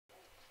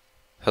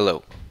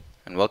Hello,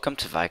 and welcome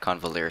to Vicon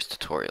Valerus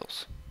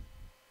tutorials.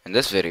 In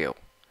this video,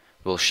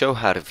 we'll show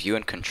how to view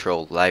and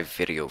control live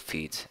video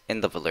feeds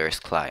in the Valerus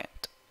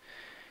client.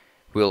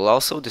 We will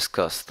also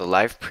discuss the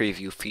live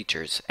preview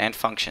features and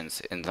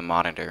functions in the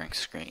monitoring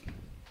screen.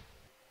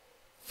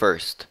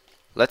 First,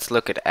 let's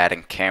look at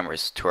adding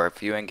cameras to our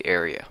viewing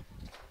area.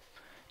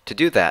 To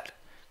do that,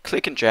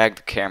 click and drag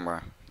the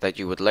camera that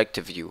you would like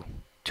to view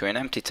to an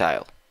empty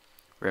tile.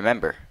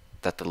 Remember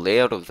that the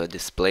layout of the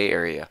display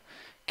area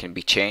can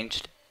be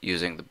changed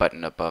using the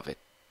button above it.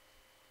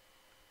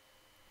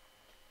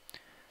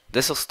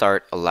 This will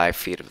start a live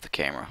feed of the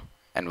camera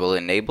and will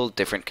enable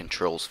different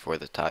controls for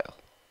the tile.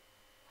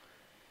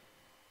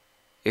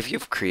 If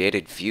you've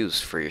created views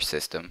for your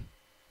system,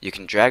 you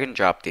can drag and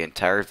drop the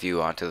entire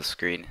view onto the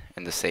screen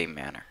in the same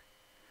manner.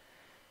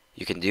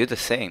 You can do the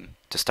same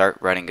to start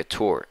running a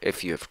tour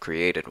if you have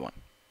created one.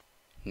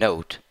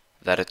 Note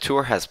that a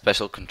tour has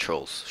special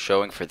controls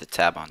showing for the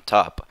tab on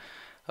top,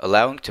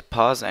 allowing to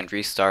pause and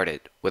restart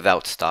it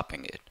without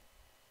stopping it.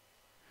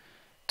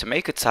 To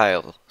make a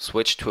tile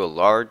switch to a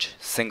large,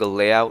 single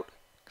layout,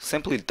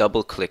 simply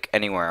double-click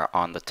anywhere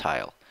on the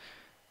tile.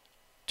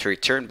 To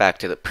return back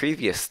to the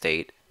previous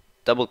state,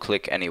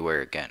 double-click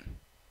anywhere again.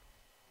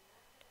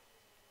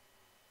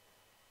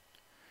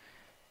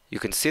 You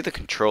can see the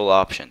control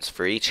options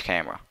for each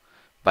camera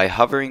by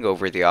hovering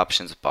over the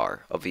options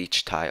bar of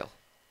each tile.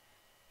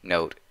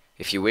 Note,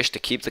 if you wish to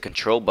keep the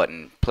control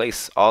button in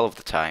place all of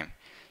the time,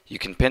 you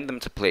can pin them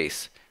to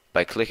place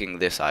by clicking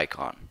this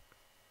icon.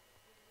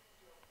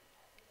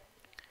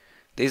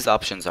 These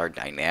options are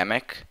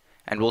dynamic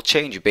and will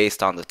change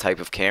based on the type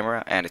of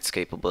camera and its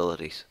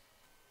capabilities.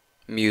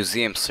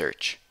 Museum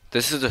Search.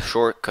 This is a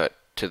shortcut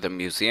to the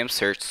Museum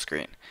Search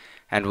screen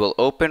and will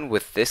open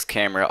with this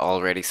camera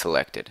already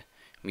selected.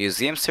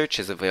 Museum Search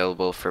is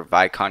available for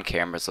Vicon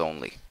cameras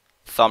only.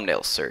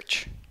 Thumbnail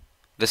Search.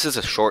 This is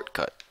a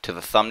shortcut to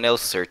the Thumbnail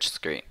Search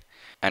screen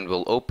and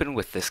will open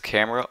with this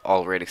camera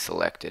already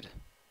selected.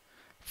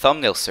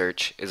 Thumbnail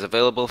Search is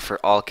available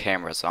for all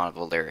cameras on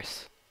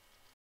Valerus.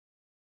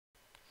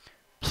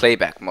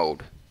 Playback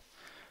Mode.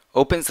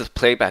 Opens the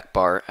playback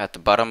bar at the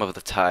bottom of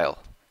the tile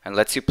and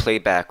lets you play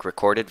back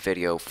recorded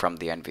video from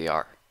the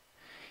NVR.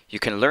 You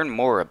can learn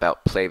more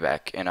about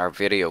playback in our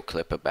video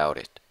clip about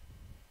it.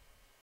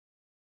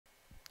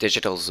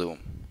 Digital Zoom.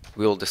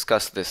 We will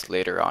discuss this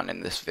later on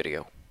in this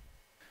video.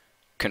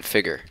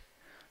 Configure.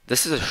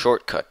 This is a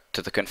shortcut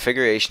to the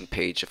configuration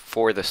page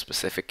for the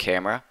specific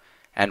camera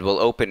and will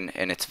open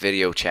in its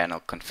video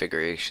channel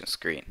configuration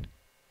screen.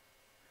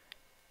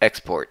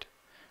 Export.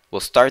 We'll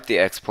start the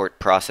export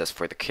process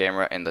for the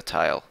camera in the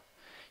tile.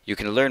 You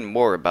can learn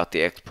more about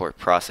the export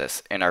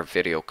process in our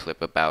video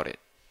clip about it.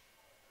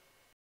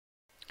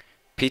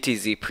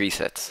 PTZ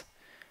presets.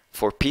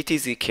 For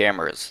PTZ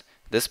cameras,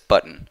 this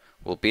button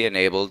will be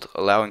enabled,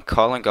 allowing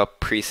calling up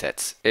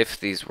presets if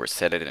these were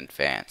set in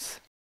advance.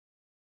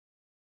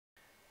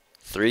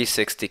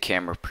 360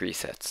 camera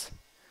presets.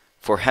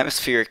 For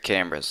hemispheric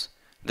cameras,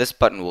 this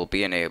button will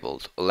be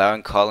enabled,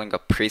 allowing calling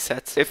up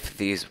presets if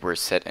these were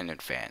set in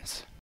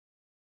advance.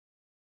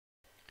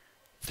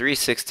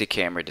 360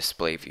 camera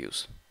display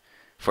views.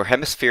 For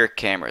hemispheric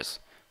cameras,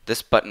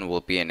 this button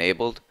will be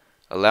enabled,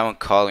 allowing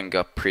calling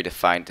up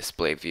predefined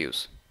display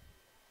views.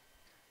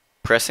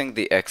 Pressing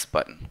the X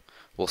button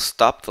will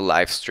stop the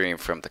live stream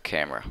from the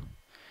camera.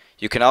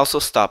 You can also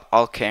stop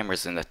all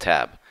cameras in the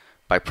tab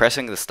by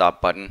pressing the stop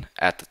button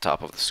at the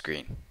top of the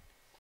screen.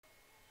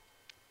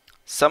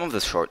 Some of the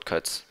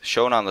shortcuts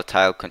shown on the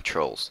tile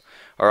controls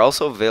are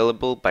also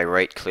available by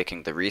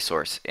right-clicking the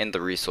resource in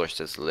the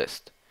resources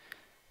list.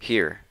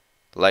 Here,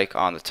 like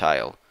on the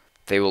tile,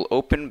 they will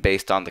open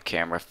based on the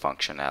camera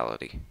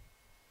functionality.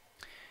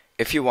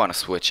 If you want to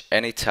switch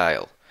any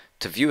tile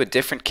to view a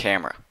different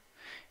camera,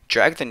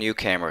 drag the new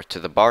camera to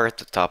the bar at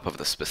the top of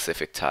the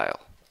specific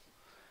tile.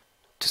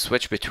 To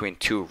switch between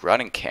two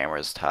running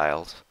cameras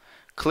tiles,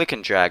 click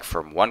and drag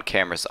from one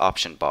camera's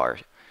option bar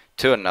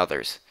to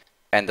another's,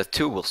 and the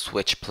two will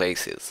switch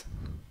places.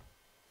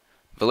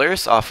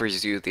 Valerus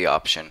offers you the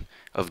option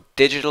of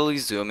digitally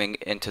zooming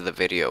into the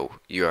video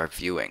you are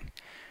viewing,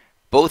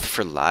 both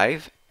for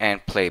live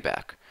and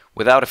playback,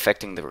 without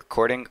affecting the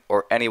recording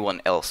or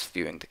anyone else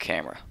viewing the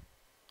camera.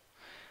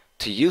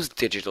 To use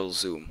digital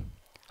zoom,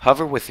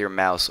 hover with your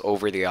mouse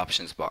over the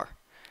options bar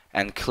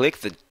and click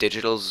the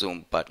digital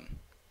zoom button.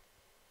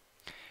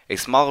 A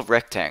small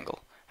rectangle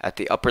at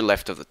the upper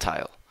left of the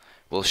tile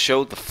will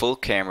show the full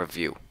camera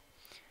view,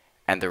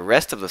 and the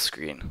rest of the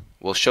screen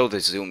will show the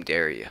zoomed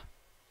area.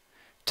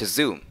 To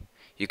zoom,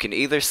 you can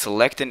either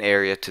select an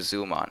area to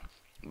zoom on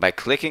by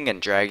clicking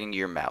and dragging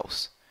your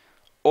mouse,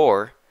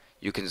 or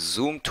you can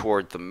zoom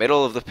toward the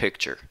middle of the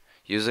picture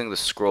using the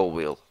scroll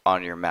wheel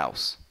on your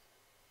mouse.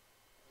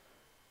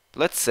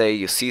 Let's say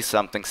you see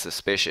something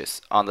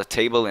suspicious on the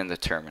table in the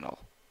terminal.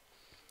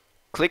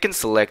 Click and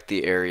select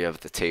the area of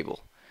the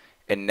table,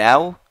 and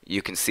now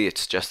you can see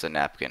it's just a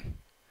napkin.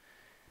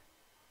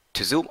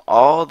 To zoom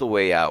all the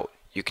way out,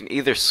 you can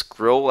either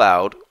scroll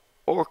out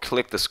or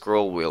click the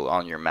scroll wheel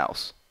on your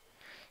mouse.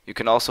 You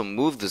can also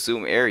move the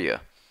zoom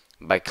area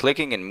by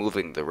clicking and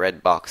moving the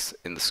red box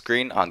in the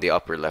screen on the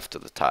upper left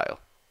of the tile.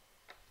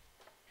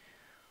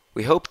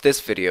 We hope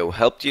this video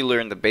helped you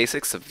learn the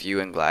basics of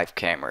viewing live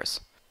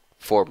cameras.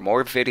 For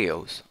more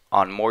videos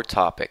on more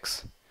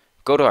topics,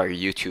 go to our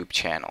YouTube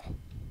channel.